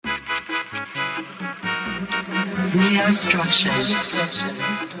Neo-structure.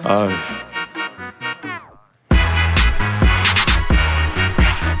 I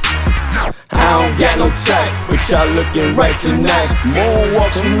don't got no type, but y'all looking right tonight.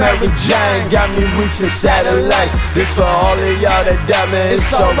 Moonwalks from Mary Jane got me reaching satellites. This for all of y'all that doubt me,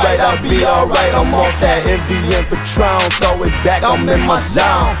 it's alright, I'll be alright. I'm off that envy and Patron, throw it back, I'm in my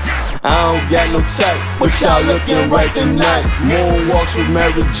zone. I don't got no type, but y'all looking right tonight. Moonwalks with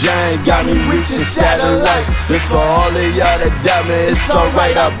Mary Jane got me reaching satellites. This for all of y'all that doubt me, it's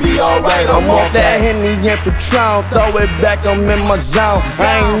alright, I'll be alright. I'm off that Henny and Patron, throw it back, I'm in my zone.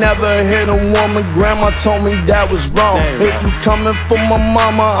 I ain't never hit a woman, grandma told me that was wrong. If you coming for my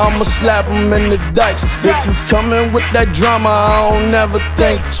mama, I'ma slap him in the dikes. If you coming with that drama, I don't never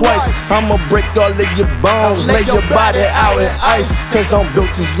think twice. I'ma break all of your bones, lay your body out in ice. Cause I'm built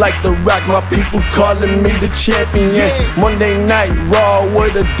just like the Rock, my people calling me the champion. Monday night raw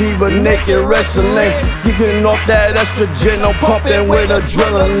with a diva, naked wrestling. Giving off that estrogen, I'm pumping with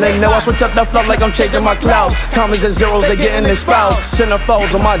adrenaline. Now I switch up that flow like I'm changing my clouds. Commas and zeros, they getting exposed.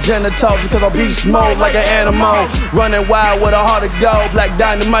 Centerfolds on my genitals because I'm beast mode like an animal. Running wild with a heart of gold. Black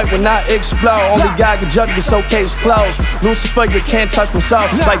dynamite when I explode. Only God can judge me, so case closed. Lucifer, you can't touch my soul.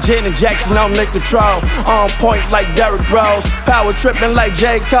 Like Janet Jackson, I'm Nick Control. On point like Derrick Rose. Power tripping like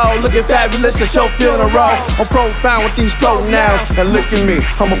J. Cole. Looking fabulous at your funeral. I'm profound with these pronouns. Now look at me,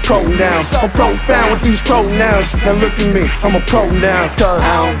 I'm a pro now. I'm profound with these pronouns. Now look at me, I'm a pro now. Cause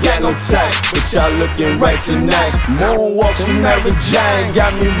I don't got no type, but y'all looking right tonight. Moonwalks from Mary Jane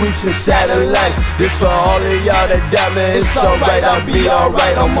got me reaching satellites. This for all of y'all that doubt me, it's alright, I'll be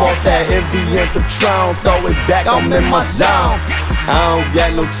alright. I'm off that envy and Patron, throw it back, I'm in my zone. I don't got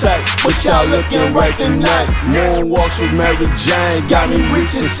no type, but y'all looking right tonight. Moonwalks with Mary Jane got me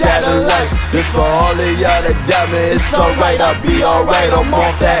reaching satellites. This for all of y'all that doubt me, it's alright, I'll be alright. I'm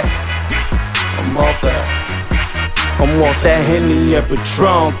off that. I'm off that. I'm off that Henny and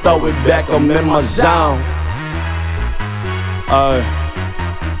Patron, throw it back, I'm in my zone.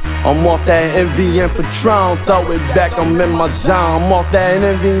 I'm off that envy and Patron, throw it back, I'm in my zone. I'm off that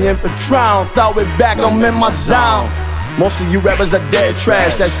envy and Patron, throw it back, I'm in my zone. Most of you rappers are dead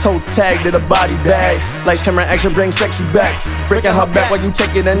trash, that's toe tagged to the body bag. Lights, camera, action, bring sexy back. Breaking her back while you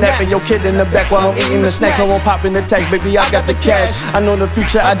taking a nap, and your kid in the back while I'm eating the snacks. No one popping the text, baby, I got the cash. I know the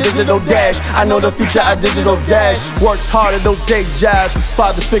future, I digital dash. I know the future, I digital dash. Worked hard at those day jobs,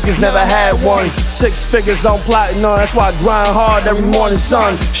 father figures never had one. 6 figures I'm plotting on, that's why I grind hard every morning,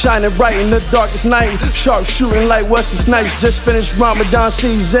 sun. Shining bright in the darkest night, sharp shooting like Wesley Snipes. Just finished Ramadan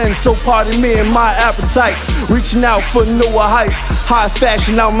season, so pardon me and my appetite. Reaching out for newer heights, high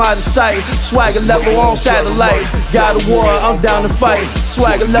fashion out my sight. Swagger level on satellite, got a war, I'm down to fight.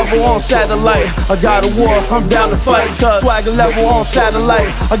 Swagger level on satellite, I got a war, I'm down to fight. Cause swagger level on satellite,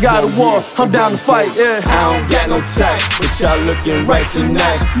 I got a war, I'm down to fight, yeah. I don't got no type, but y'all looking right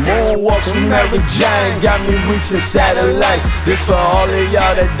tonight. Moonwalks from Mary Jane got me reaching satellites. This for all of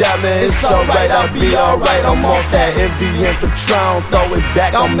y'all that doubt me, it's alright, I'll be alright. I'm off that envy and Patron, throw it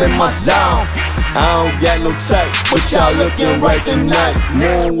back, I'm in my zone. I don't got no type, but y'all looking right tonight.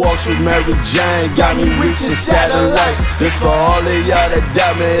 Moonwalks with Mary Jane got me reaching satellites. This for all of y'all that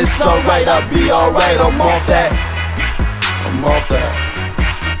doubt me, it's alright, I'll be alright. I'm off that.